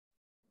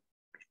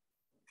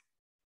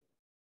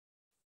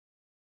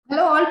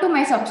Hello all to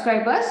my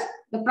subscribers.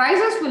 The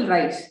prices will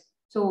rise.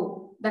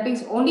 So that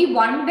is only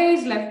 1 day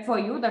is left for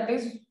you. That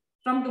is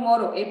from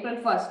tomorrow, April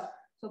 1st.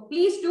 So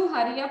please do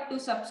hurry up to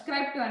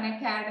subscribe to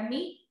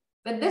Unacademy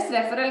with this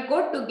referral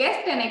code to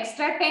get an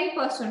extra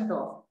 10%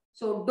 off.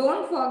 So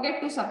don't forget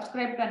to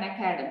subscribe to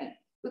Unacademy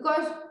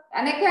because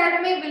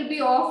Unacademy will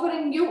be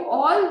offering you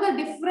all the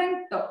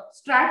different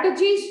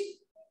strategies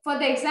for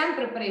the exam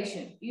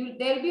preparation.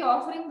 They'll be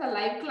offering the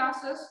live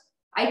classes,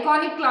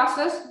 iconic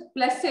classes,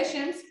 plus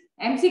sessions,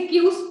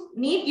 MCQs,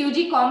 NEET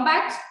UG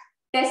compacts,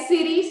 test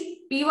series,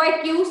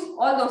 PYQs,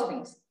 all those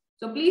things.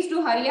 So please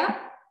do hurry up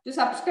to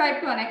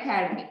subscribe to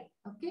Unacademy.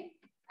 Okay.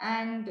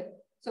 And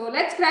so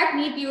let's crack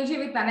NEET UG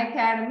with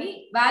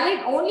Unacademy,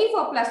 valid only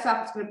for plus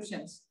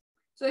subscriptions.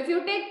 So if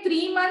you take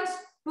 3 months,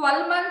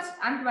 12 months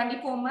and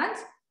 24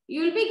 months,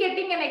 you will be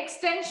getting an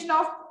extension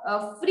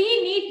of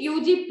free NEET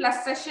UG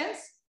plus sessions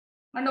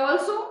and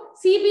also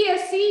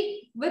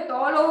CBSE with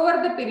all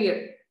over the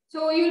period.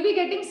 So you will be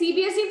getting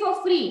CBSE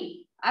for free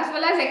as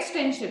well as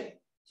extension.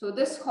 So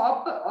this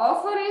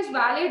offer is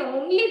valid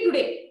only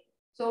today.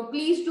 So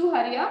please do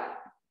hurry up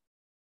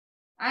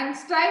and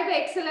strive the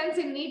excellence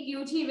in NEET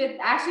UG with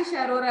Ashish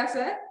Arora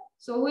sir.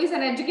 So who is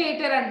an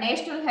educator and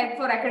national head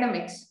for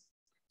academics.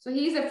 So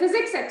he is a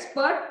physics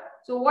expert.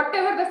 So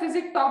whatever the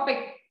physics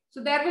topic,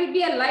 so there will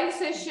be a live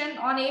session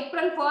on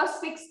April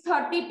 1st,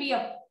 6:30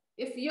 p.m.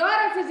 If you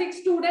are a physics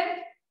student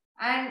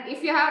and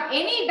if you have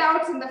any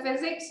doubts in the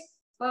physics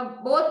for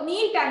both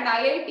NEET and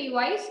IIT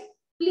wise,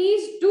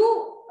 please do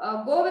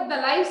go with the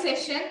live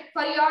session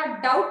for your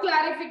doubt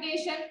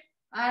clarification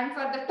and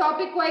for the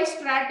topic wise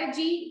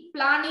strategy,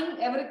 planning,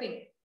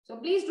 everything. So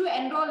please do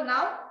enroll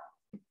now.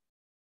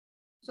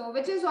 So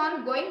which is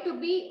going to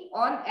be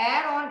on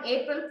air on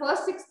April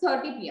 1st,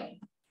 6:30 p.m.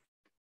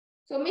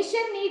 So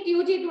Mission NEET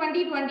UG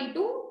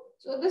 2022.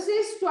 So this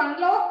is to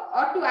unlock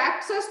or to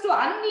access to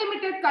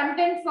unlimited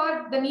content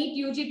for the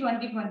NEET UG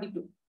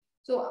 2022.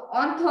 So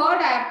on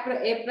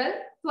 3rd April,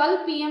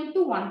 12 p.m.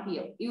 to 1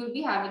 p.m. you will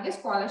be having a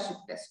scholarship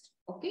test.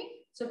 Okay.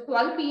 So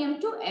 12 p.m.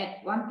 to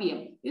 1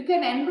 p.m. you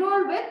can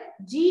enroll with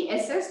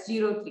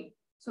GSS03.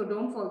 So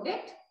don't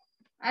forget.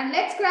 And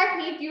let's crack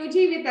NEET UG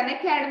with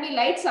Unacademy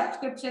Lite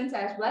subscriptions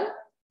as well.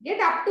 Get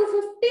up to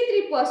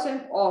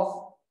 53%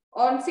 off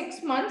on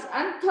 6 months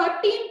and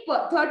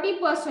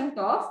 30%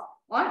 off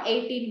on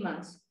 18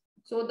 months.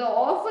 So the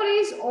offer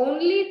is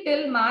only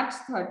till March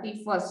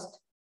 31st.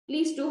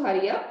 Please do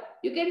hurry up.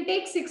 You can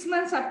take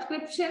 6-month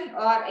subscription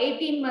or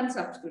 18-month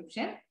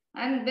subscription.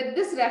 And with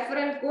this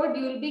referral code,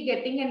 you will be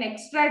getting an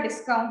extra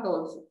discount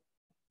also.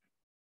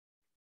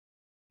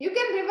 You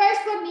can revise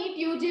for NEET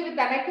UG with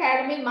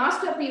Unacademy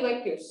Master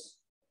PYQs.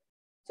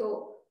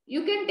 So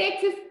you can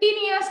take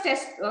 15 years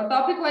test,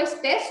 topic-wise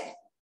test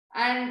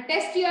and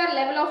test your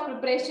level of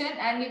preparation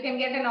and you can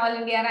get an All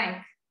India rank.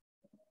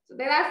 So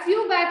there are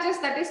few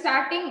batches that is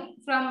starting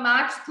from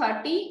March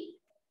 30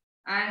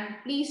 and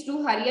please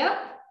do hurry up.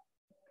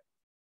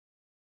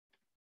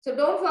 So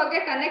don't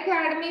forget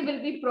Unacademy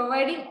will be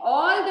providing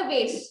all the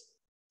ways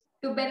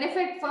to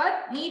benefit for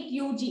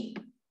NEET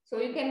UG.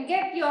 So you can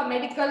get your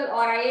medical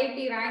or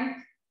IIT rank.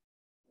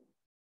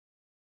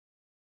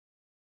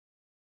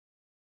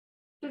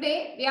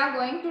 Today we are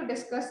going to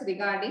discuss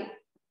regarding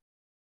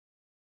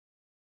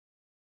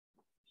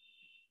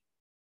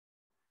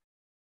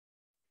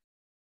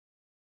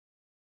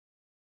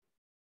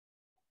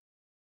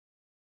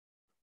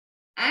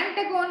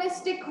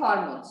antagonistic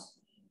hormones.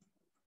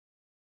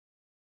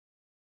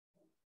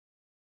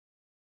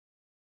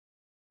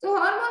 So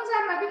hormones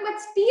are nothing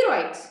but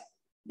steroids.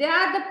 They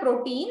are the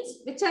proteins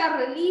which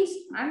are released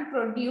and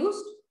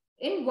produced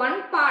in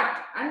one part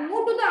and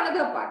move to the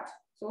another part.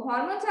 So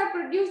hormones are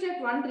produced at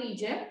one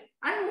region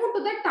and move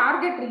to the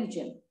target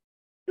region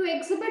to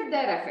exhibit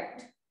their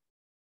effect.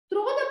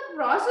 Through the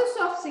process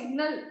of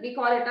signal, we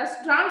call it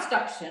as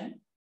transduction,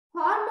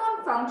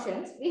 hormone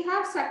functions, we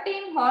have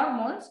certain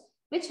hormones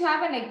which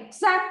have an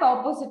exact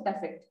opposite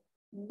effect.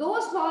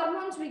 Those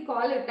hormones we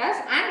call it as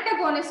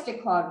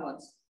antagonistic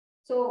hormones.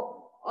 So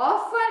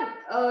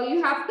often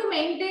you have to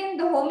maintain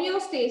the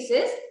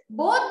homeostasis.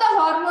 Both the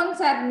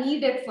hormones are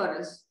needed for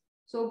us.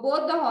 So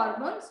both the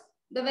hormones,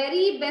 the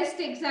very best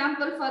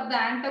example for the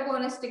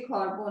antagonistic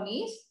hormone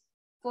is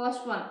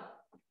first one,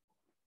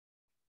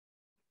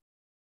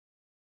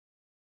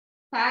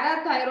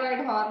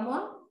 parathyroid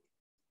hormone.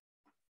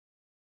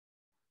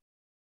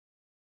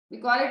 We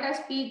call it as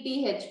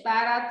PTH,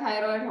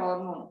 parathyroid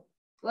hormone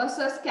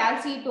versus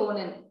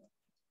calcitonin.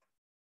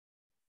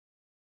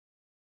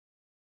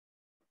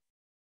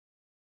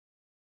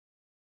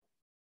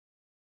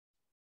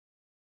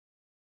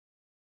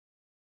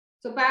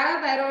 So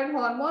parathyroid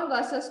hormone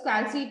versus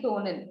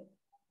calcitonin.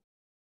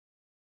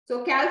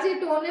 So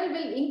calcitonin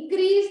will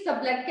increase the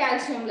blood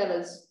calcium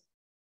levels.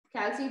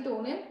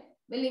 Calcitonin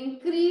will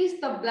increase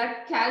the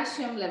blood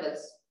calcium levels.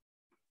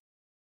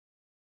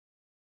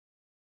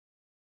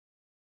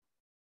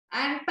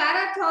 And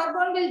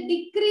parathormone will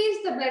decrease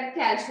the blood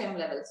calcium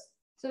levels.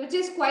 So which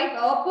is quite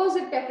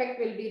opposite effect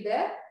will be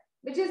there,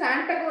 which is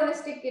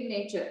antagonistic in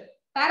nature.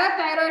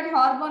 Parathyroid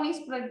hormone is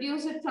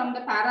produced from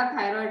the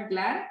parathyroid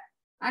gland,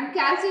 and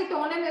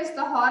calcitonin is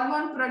the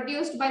hormone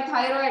produced by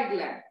thyroid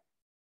gland.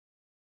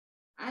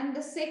 And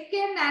the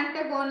second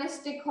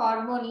antagonistic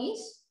hormone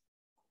is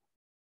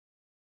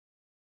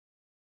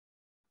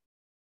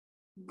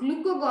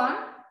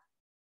glucagon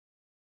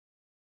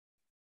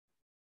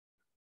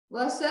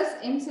versus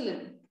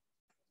insulin.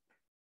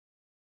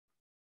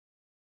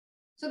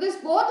 So these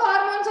both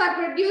hormones are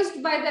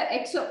produced by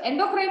the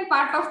endocrine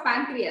part of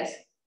pancreas,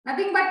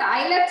 nothing but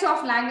islets of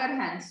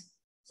Langerhans.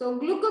 So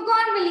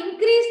glucagon will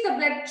increase the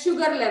blood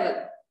sugar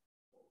level.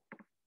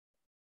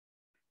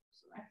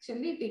 So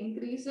actually it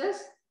increases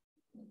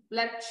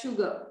blood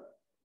sugar.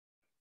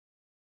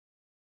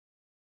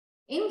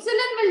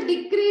 Insulin will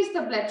decrease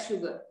the blood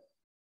sugar.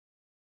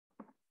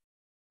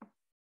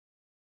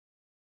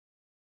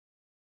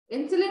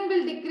 Insulin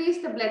will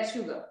decrease the blood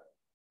sugar.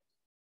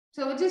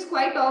 So which is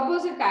quite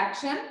opposite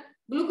action.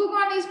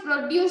 Glucagon is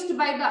produced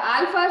by the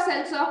alpha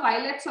cells of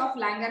islets of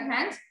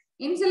Langerhans.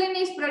 Insulin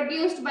is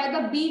produced by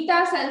the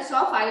beta cells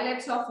of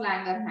islets of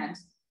Langerhans.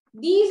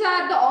 These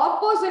are the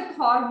opposite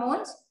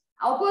hormones,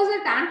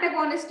 opposite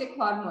antagonistic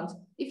hormones.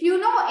 If you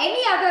know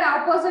any other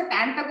opposite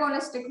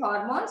antagonistic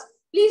hormones,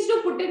 please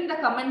do put in the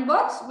comment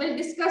box. We'll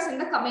discuss in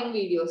the coming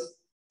videos.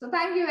 So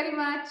thank you very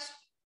much.